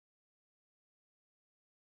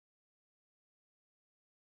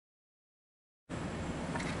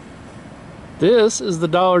This is the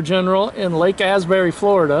Dollar General in Lake Asbury,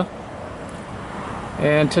 Florida.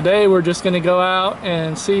 And today we're just going to go out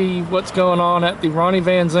and see what's going on at the Ronnie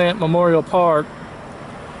Van Zant Memorial Park.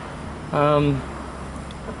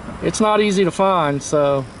 It's not easy to find,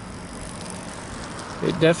 so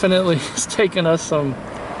it definitely has taken us some.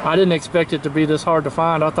 I didn't expect it to be this hard to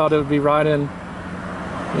find. I thought it would be right in,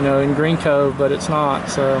 in Green Cove, but it's not.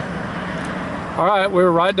 So, all right,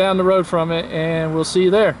 we're right down the road from it, and we'll see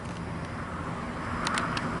you there.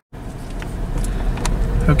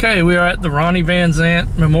 Okay, we are at the Ronnie Van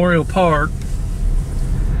Zant Memorial Park,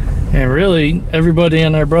 and really everybody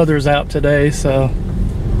and their brother's out today, so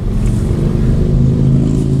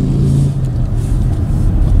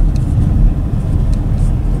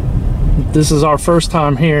this is our first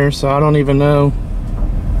time here, so I don't even know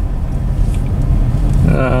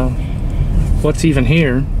what's even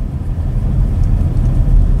here.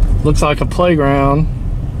 Looks like a playground.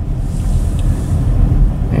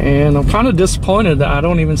 And I'm kind of disappointed that I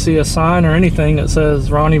don't even see a sign or anything that says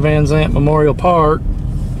Ronnie Van Zant Memorial Park.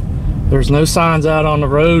 There's no signs out on the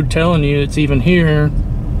road telling you it's even here.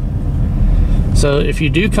 So if you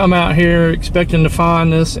do come out here expecting to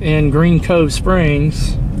find this in Green Cove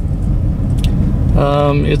Springs,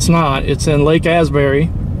 it's not. It's in Lake Asbury,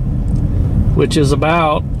 which is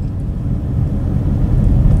about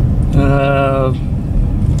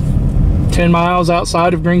 10 miles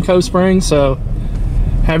outside of Green Cove Springs. So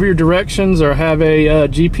have your directions or have a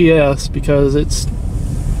GPS, because it's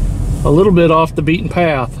a little bit off the beaten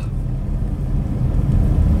path.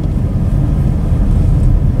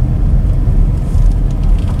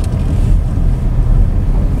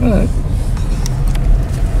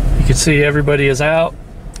 You can see everybody is out.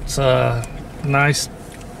 It's a nice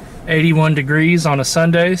 81 degrees on a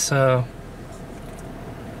Sunday, so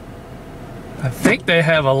I think they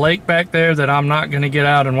have a lake back there that I'm not going to get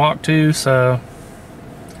out and walk to, so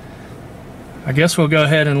I guess we'll go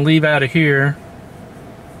ahead and leave out of here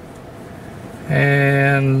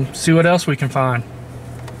and see what else we can find.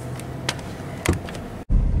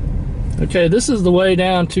 Okay, this is the way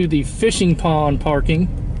down to the fishing pond parking.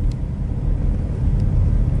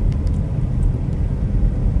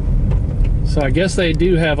 So I guess they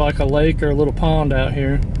do have like a lake or a little pond out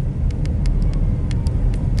here.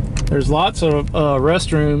 There's lots of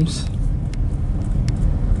restrooms.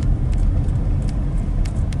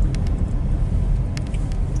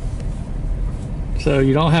 So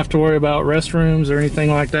you don't have to worry about restrooms or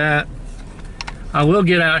anything like that. I will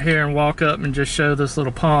get out here and walk up and just show this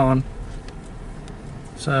little pond.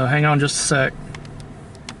 So hang on just a sec.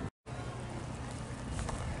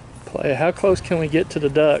 Play, how close can we get to the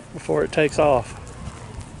duck before it takes off?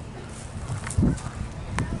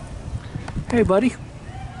 Hey buddy,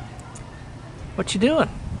 what you doing?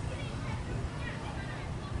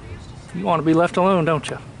 You want to be left alone, don't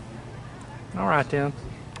you? All right then.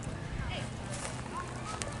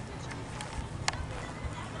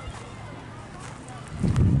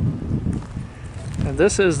 And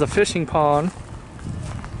this is the fishing pond,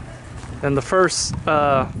 and the first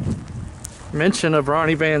mention of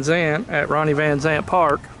Ronnie Van Zant at Ronnie Van Zant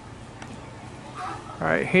Park.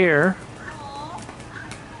 Right here,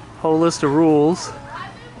 whole list of rules.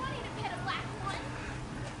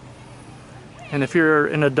 And if you're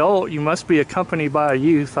an adult, you must be accompanied by a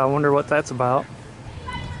youth. I wonder what that's about.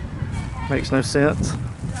 Makes no sense.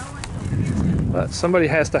 But somebody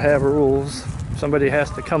has to have rules. Somebody has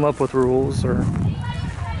to come up with rules, or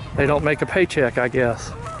they don't make a paycheck, I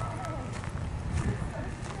guess.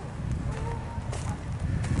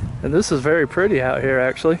 And this is very pretty out here,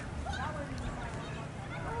 actually.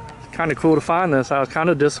 It's kind of cool to find this. I was kind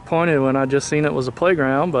of disappointed when I just seen it was a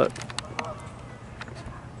playground, but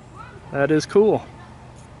that is cool.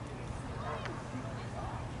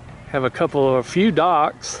 Have a few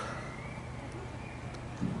docks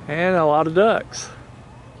and a lot of ducks.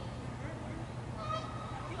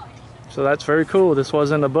 So that's very cool. This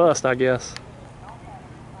wasn't a bust, I guess.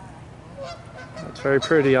 That's very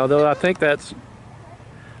pretty, although I think that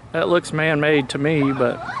looks man-made to me,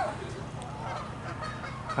 but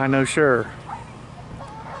I know sure.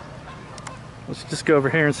 Let's just go over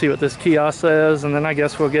here and see what this kiosk says, and then I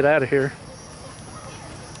guess we'll get out of here.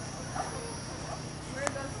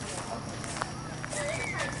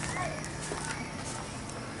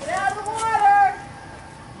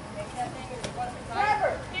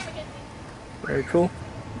 Very cool.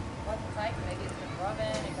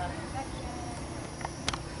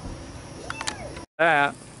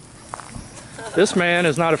 That. This man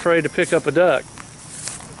is not afraid to pick up a duck.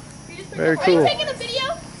 Very cool. Are you taking a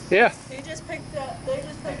video? Yeah. They just picked up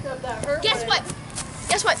that hurt. Guess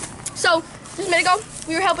what? So, just a minute ago,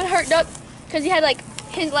 we were helping Hurt Duck because he had like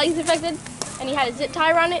his legs infected and he had a zip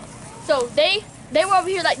tie around it. So they were over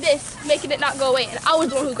here like this, making it not go away, and I was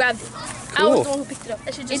the one who grabbed it. Cool. I was the one who picked it up.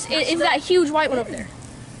 It's that huge white one over there.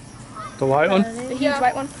 The white one? The huge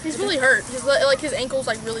white one. He's really hurt. His ankle's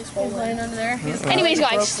like really swollen. Laying under there. Anyways,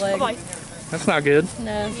 guys, bye-bye. That's not good.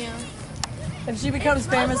 No. Yeah. If she becomes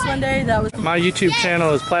famous one day, that was My YouTube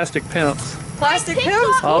channel is Plastic Pimps. Plastic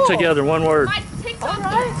Pimps. All together, one word. My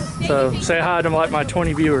TikTok. So say hi to like my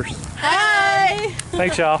 20 viewers. Hi.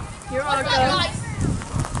 Thanks, y'all. You're welcome.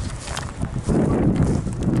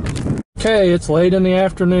 Okay, it's late in the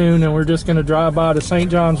afternoon and we're just going to drive by the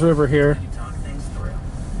St. Johns River here.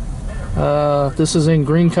 This is in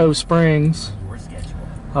Green Cove Springs.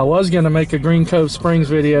 I was going to make a Green Cove Springs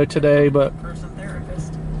video today, but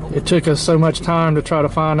it took us so much time to try to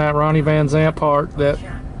find that Ronnie Van Zant part that,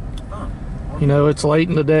 you know, it's late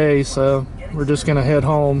in the day, so we're just going to head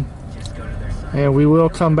home. And we will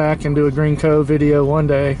come back and do a Green Cove video one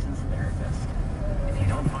day,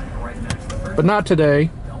 but not today.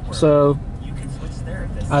 So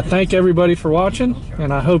I thank everybody for watching,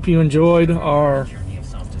 and I hope you enjoyed our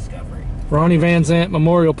Ronnie Van Zant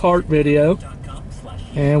Memorial Park video,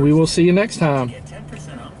 and we will see you next time.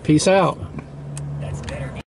 Peace out.